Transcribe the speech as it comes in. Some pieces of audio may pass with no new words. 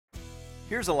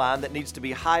Here's a line that needs to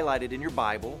be highlighted in your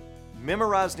Bible,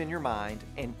 memorized in your mind,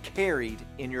 and carried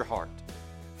in your heart.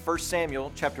 1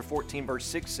 Samuel chapter 14, verse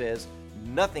 6 says,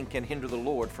 "Nothing can hinder the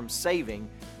Lord from saving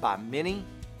by many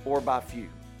or by few."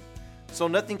 So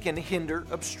nothing can hinder,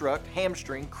 obstruct,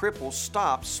 hamstring, cripple,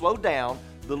 stop, slow down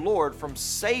the Lord from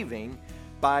saving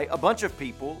by a bunch of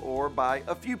people or by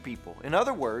a few people. In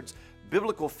other words,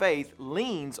 biblical faith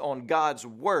leans on God's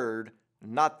word,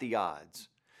 not the odds.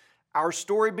 Our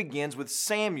story begins with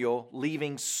Samuel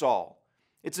leaving Saul.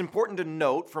 It's important to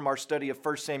note from our study of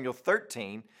 1 Samuel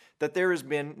 13 that there has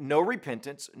been no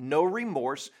repentance, no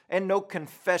remorse, and no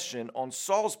confession on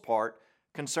Saul's part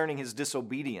concerning his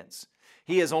disobedience.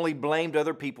 He has only blamed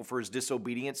other people for his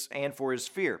disobedience and for his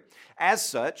fear. As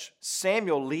such,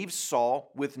 Samuel leaves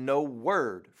Saul with no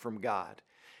word from God.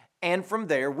 And from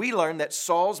there, we learn that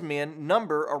Saul's men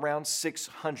number around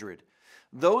 600.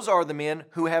 Those are the men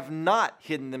who have not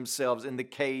hidden themselves in the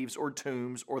caves or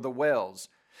tombs or the wells.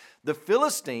 The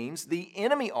Philistines, the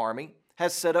enemy army,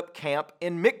 has set up camp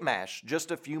in Michmash,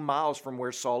 just a few miles from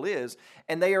where Saul is,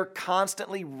 and they are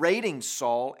constantly raiding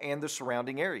Saul and the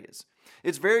surrounding areas.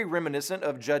 It's very reminiscent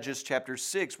of Judges chapter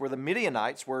 6, where the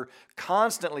Midianites were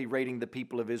constantly raiding the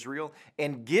people of Israel,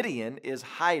 and Gideon is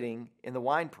hiding in the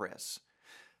winepress.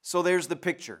 So there's the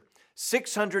picture.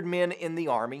 600 men in the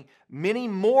army, many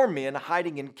more men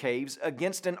hiding in caves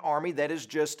against an army that is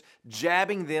just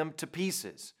jabbing them to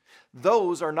pieces.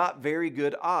 Those are not very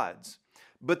good odds.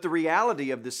 But the reality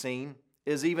of the scene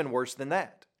is even worse than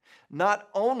that. Not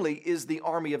only is the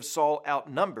army of Saul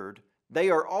outnumbered, they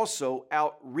are also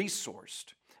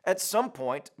out-resourced. At some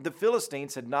point, the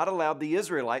Philistines had not allowed the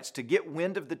Israelites to get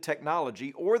wind of the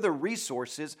technology or the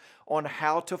resources on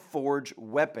how to forge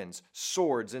weapons,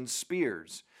 swords, and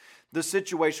spears. The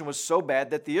situation was so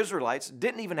bad that the Israelites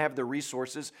didn't even have the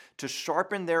resources to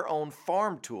sharpen their own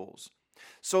farm tools.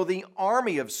 So the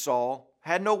army of Saul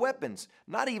had no weapons,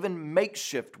 not even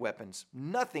makeshift weapons,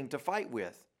 nothing to fight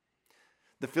with.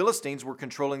 The Philistines were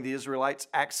controlling the Israelites'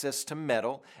 access to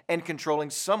metal and controlling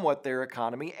somewhat their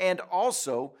economy and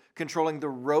also controlling the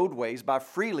roadways by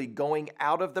freely going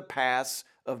out of the pass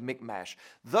of Michmash.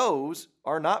 Those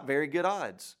are not very good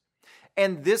odds.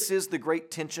 And this is the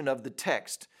great tension of the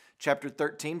text. Chapter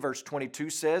 13, verse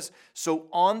 22 says, "So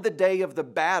on the day of the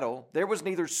battle, there was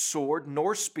neither sword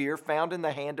nor spear found in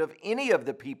the hand of any of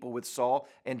the people with Saul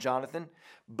and Jonathan,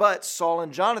 but Saul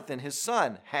and Jonathan, his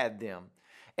son, had them.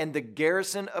 And the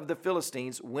garrison of the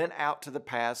Philistines went out to the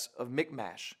pass of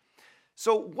Michmash."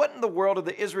 So what in the world are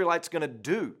the Israelites going to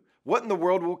do? What in the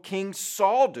world will King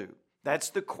Saul do? That's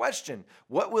the question.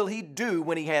 What will he do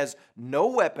when he has no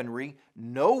weaponry,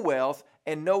 no wealth,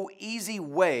 and no easy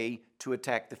way to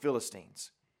attack the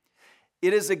Philistines?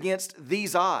 It is against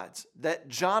these odds that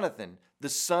Jonathan, the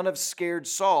son of scared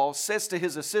Saul, says to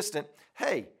his assistant,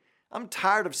 "Hey, I'm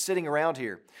tired of sitting around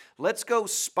here. Let's go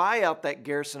spy out that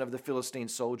garrison of the Philistine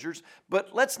soldiers,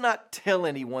 but let's not tell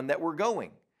anyone that we're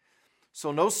going."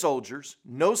 So no soldiers,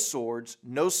 no swords,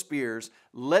 no spears.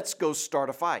 Let's go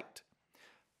start a fight.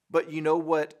 But you know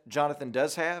what Jonathan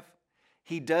does have?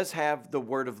 He does have the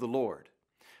word of the Lord.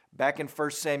 Back in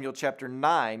 1 Samuel chapter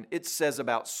 9, it says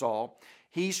about Saul,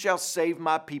 "He shall save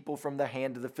my people from the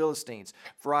hand of the Philistines,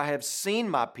 for I have seen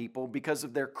my people because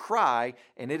of their cry,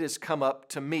 and it has come up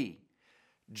to me."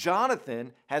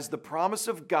 Jonathan has the promise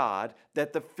of God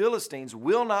that the Philistines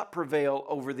will not prevail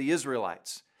over the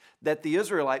Israelites, that the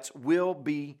Israelites will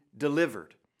be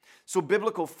delivered. So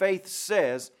biblical faith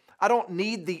says, I don't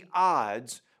need the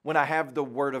odds when I have the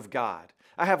Word of God.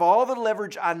 I have all the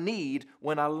leverage I need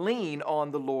when I lean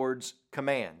on the Lord's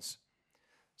commands.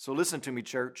 So listen to me,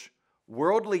 church.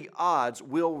 Worldly odds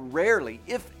will rarely,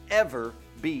 if ever,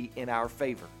 be in our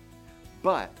favor.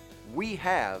 But we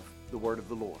have the word of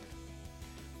the Lord.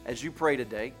 As you pray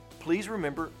today, please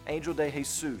remember Angel de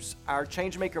Jesus, our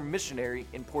Changemaker missionary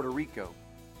in Puerto Rico.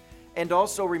 And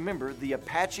also remember the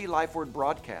Apache Life Word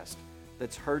broadcast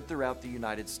that's heard throughout the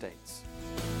United States.